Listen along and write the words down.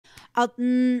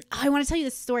I want to tell you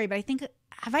this story, but I think,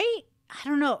 I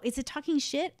don't know. Is it talking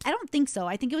shit? I don't think so.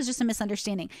 I think it was just a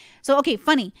misunderstanding. So, okay,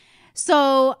 funny.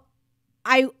 So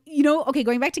okay,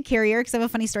 going back to Carrier, because I have a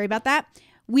funny story about that.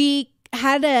 We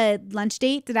had a lunch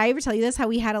date. Did I ever tell you this? How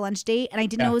we had a lunch date and I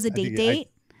didn't know it was a date.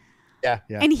 Yeah.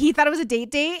 And he thought it was a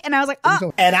date. And I was like,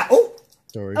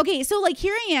 Story. Okay, so like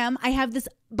here I am. I have this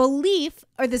belief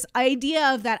or this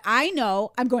idea of that I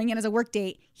know I'm going in as a work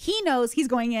date. He knows he's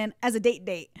going in as a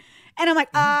date. And I'm like,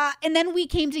 and then we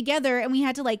came together and we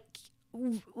had to like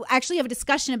actually have a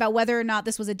discussion about whether or not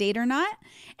this was a date or not.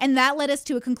 And that led us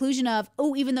to a conclusion of,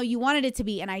 even though you wanted it to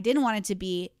be and I didn't want it to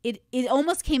be, it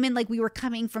almost came in like we were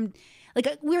coming from,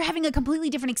 like we were having a completely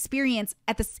different experience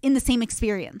in the same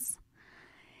experience.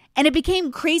 And it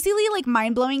became crazily like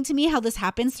mind-blowing to me how this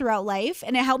happens throughout life.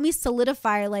 And it helped me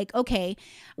solidify like, okay,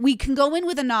 we can go in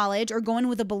with a knowledge or go in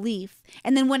with a belief.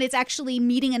 And then when it's actually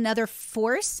meeting another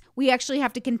force, we actually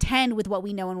have to contend with what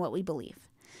we know and what we believe.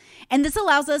 And this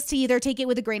allows us to either take it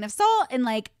with a grain of salt and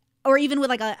like, or even with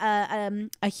like a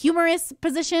humorous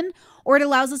position, or it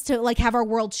allows us to like have our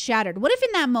world shattered. What if in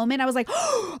that moment I was like,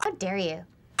 oh, how dare you?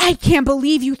 I can't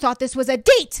believe you thought this was a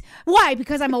date. Why?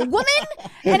 Because I'm a woman?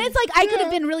 And it's like, I could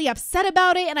have been really upset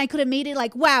about it. And I could have made it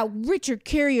like, wow, Richard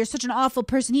Carrier is such an awful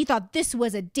person. He thought this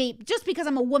was a date just because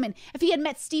I'm a woman. If he had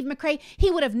met Steve Mcrae,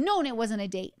 he would have known it wasn't a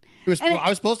date. I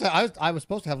was supposed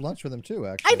to have lunch with him too,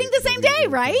 actually. I think the same day,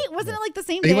 right? Wasn't it like the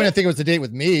same day? He wouldn't think it was a date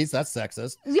with me, so that's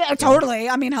sexist. Yeah, totally.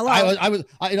 I mean, hello. I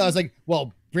was like,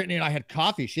 well, Brittany and I had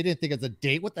coffee. She didn't think it's a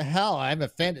date. What the hell? I'm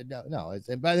offended. No.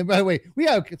 And by the way, we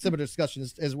have similar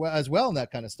discussions as well on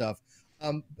that kind of stuff.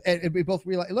 And we both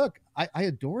realize, look, I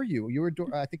adore you. You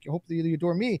adore. I think hopefully you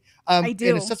adore me. I do.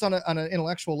 And it's just on an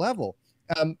intellectual level.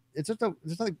 It's not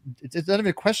even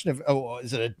a question of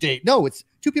is it a date? No, it's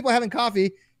two people having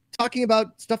coffee, talking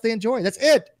about stuff they enjoy. That's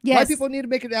it. Yes. Why people need to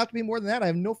make it out to be more than that, I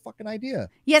have no fucking idea.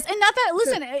 Yes, and not that,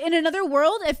 listen, in another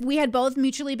world, if we had both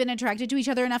mutually been attracted to each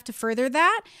other enough to further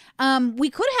that, we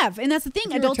could have. And that's the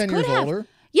thing, adults 10 could years have. Older.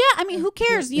 Yeah, I mean, who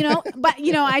cares, But,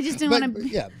 I just didn't want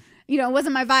to, it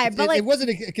wasn't my vibe. But it wasn't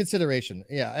a consideration.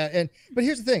 Yeah, but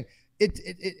here's the thing.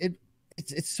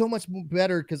 It's so much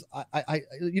better because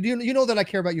you know that I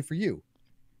care about you for you.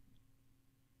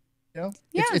 Yeah.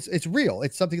 It's real.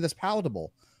 It's something that's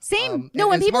palatable. Same. No,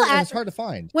 when people ask, it's hard to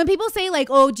find. When people say like,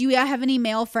 "Oh, do you have any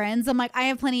male friends?" I'm like, I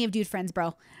have plenty of dude friends,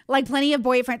 bro. Like plenty of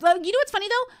boy friends. Like, you know what's funny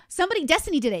though?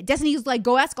 Destiny did it. Destiny was like,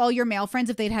 "Go ask all your male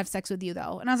friends if they'd have sex with you,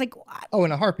 though." And I was like, "Oh,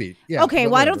 in a heartbeat." Yeah. Okay.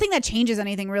 Well, I don't think that changes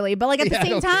anything really, but like at the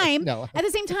same time, no. At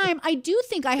the same time, I do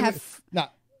think I have. No.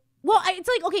 Well, it's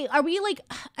like, okay, are we like?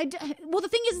 Well, the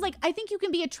thing is, like, I think you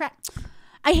can be attracted.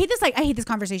 I hate this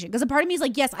conversation because a part of me is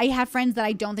like, yes, I have friends that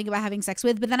I don't think about having sex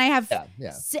with, but then I have,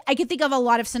 I could think of a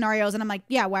lot of scenarios and I'm like,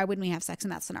 yeah, why wouldn't we have sex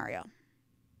in that scenario?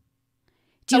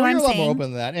 Do you know what I'm saying? You're a lot more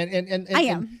open to that, and I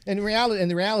am. And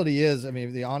the reality is, I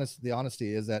mean, the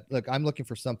honesty is that look, I'm looking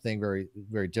for something very,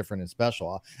 very different and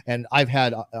special, and I've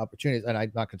had opportunities, and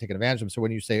I'm not going to take advantage of them. So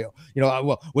when you say,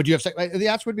 well, would you have sex? The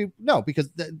answer would be no, because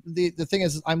the thing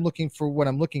is, I'm looking for what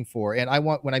I'm looking for, and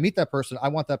when I meet that person, I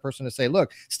want that person to say,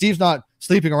 look, Steve's not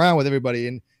sleeping around with everybody,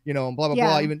 and and blah blah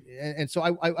blah. Even and so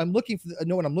I'm looking for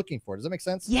know what I'm looking for. Does that make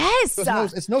sense? Yes. So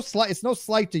it's no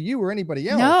slight to you or anybody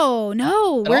else.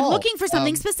 No, we're looking for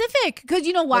something specific because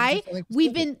you know why?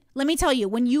 Let me tell you,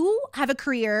 when you have a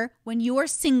career, when you are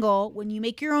single, when you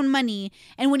make your own money,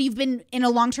 and when you've been in a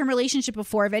long-term relationship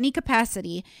before of any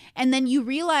capacity, and then you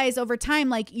realize over time,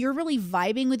 like you're really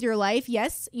vibing with your life.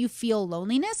 Yes, you feel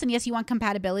loneliness, and yes, you want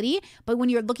compatibility. But when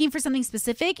you're looking for something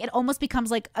specific, it almost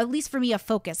becomes like, at least for me, a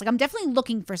focus. Like I'm definitely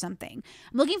looking for something.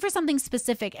 I'm looking for something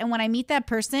specific, and when I meet that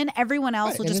person, evereveryone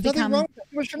else will just become.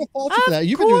 People shouldn't fault you for that.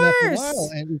 You've been doing that for a while,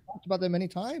 and we've talked about that many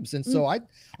times. And so I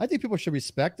think people should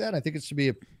respect that. I think it should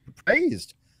be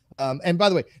praised. And by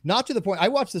the way, not to the point, I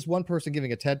watched this one person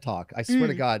giving a TED talk. I swear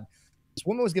to God, this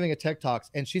woman was giving a TED talk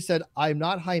and she said, I'm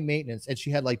not high maintenance. And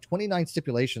she had like 29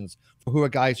 stipulations for who a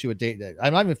guy she would date.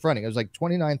 I'm not even fronting. It was like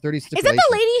 29, 30 stipulations. Is that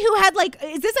the lady who had like,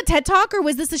 is this a TED talk or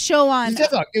was this a show on? It was a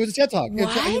TED talk. It was a TED talk.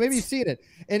 What? Maybe you've seen it.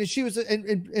 And she was,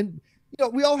 and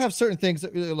we all have certain things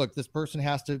that look, this person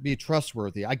has to be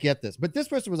trustworthy. I get this. But this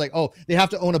person was like, oh, they have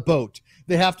to own a boat.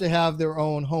 They have to have their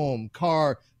own home,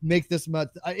 car, make this much.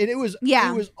 And it was,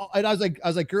 and I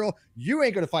was like, girl, you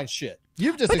ain't going to find shit.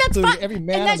 You've just excluded every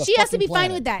man. And that she has to be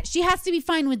fine with that. She has to be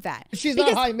fine with that. She's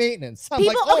not high maintenance. I'm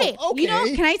people, like,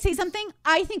 okay. Can I say something?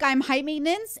 I think I'm high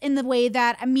maintenance in the way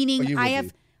that, meaning I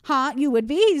have, you would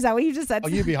be? Is that what you just said? Oh,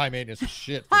 you'd be high maintenance as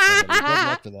shit. For good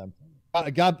luck to them.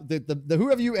 God, the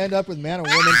whoever you end up with, man or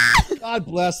woman, God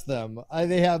bless them.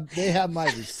 They have my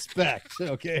respect.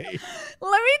 Okay.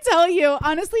 Let me tell you,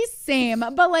 honestly, same.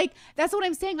 But like, that's what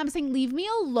I'm saying. I'm saying leave me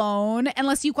alone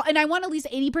unless you, and I want at least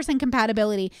 80%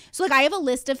 compatibility. So like I have a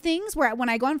list of things where when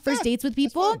I go on first dates with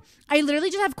people, I literally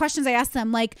just have questions I ask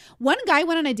them. Like one guy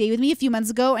went on a date with me a few months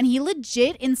ago and he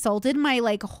legit insulted my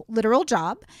like literal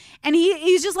job. And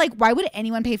he's just like, why would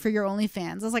anyone pay for your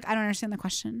OnlyFans? I was like, I don't understand the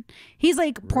question. He's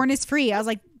like, porn is free. I was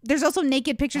like, there's also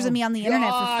naked pictures of me on the internet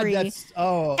for free. And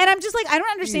I'm just like, I don't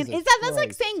understand. That's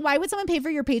like saying, why would someone pay for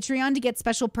your Patreon to get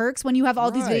special perks when you have all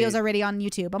these videos already on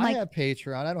YouTube? I'm like, I have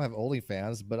Patreon. I don't have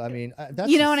OnlyFans, but I mean, that's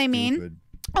you know what I mean? Stupid.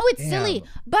 Oh, it's silly.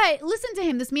 But listen to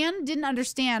him. This man didn't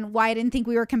understand why I didn't think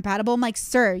we were compatible. I'm like,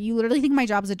 sir, you literally think my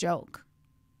job's a joke.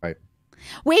 Right.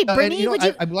 Wait, Brittany, who's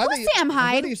Sam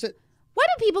Hyde? Why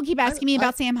do people keep asking me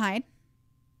about Sam Hyde?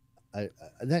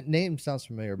 That name sounds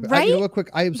familiar, but right? Real quick,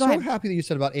 I am so happy that you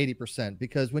said about 80%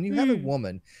 because when you have a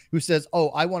woman who says, "Oh,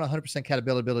 I want 100%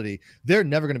 compatibility," they're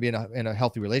never going to be in a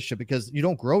healthy relationship because you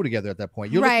don't grow together at that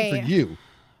point. You're looking for you.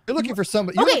 You're looking for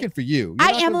somebody. You're looking for you.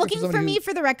 I am looking for me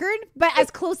for the record, but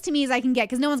as close to me as I can get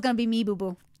because no one's going to be me, boo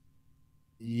boo.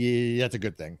 Yeah, that's a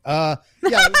good thing. But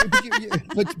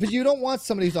you don't want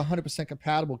somebody who's 100%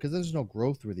 compatible because there's no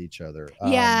growth with each other.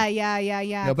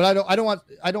 Yeah. No, but I don't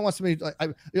want somebody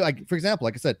like for example,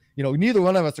 like I said, neither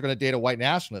one of us are going to date a white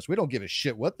nationalist. We don't give a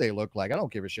shit what they look like. I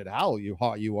don't give a shit how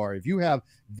hot you are. If you have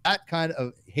that kind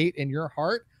of hate in your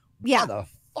heart, why the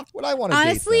fuck would I want to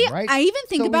date them, right? I even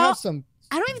think about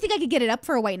I don't even think I could get it up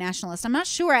for a white nationalist. I'm not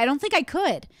sure. I don't think I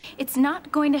could. It's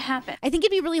not going to happen. I think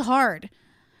it'd be really hard.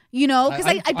 Because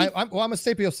I'm a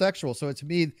sapiosexual, so to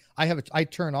me, I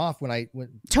turn off when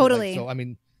totally. So I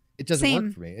mean, it doesn't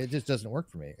work for me. It just doesn't work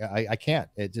for me. I can't.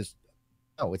 It just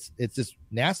it's just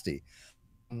nasty.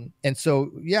 And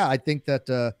so yeah, I think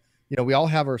that we all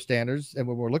have our standards and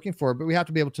what we're looking for, but we have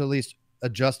to be able to at least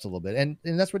adjust a little bit. And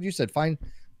that's what you said. Find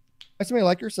somebody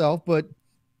like yourself, but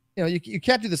you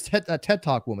can't do this TED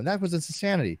Talk woman. That was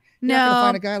insanity. You're not gonna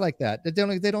find a guy like that. They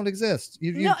don't exist.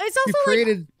 It's also you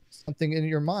created something in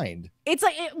your mind. It's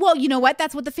like, well, you know what?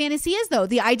 That's what the fantasy is, though.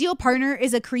 The ideal partner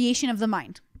is a creation of the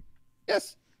mind.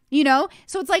 Yes.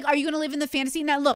 So it's like, are you going to live in the fantasy? Now, look,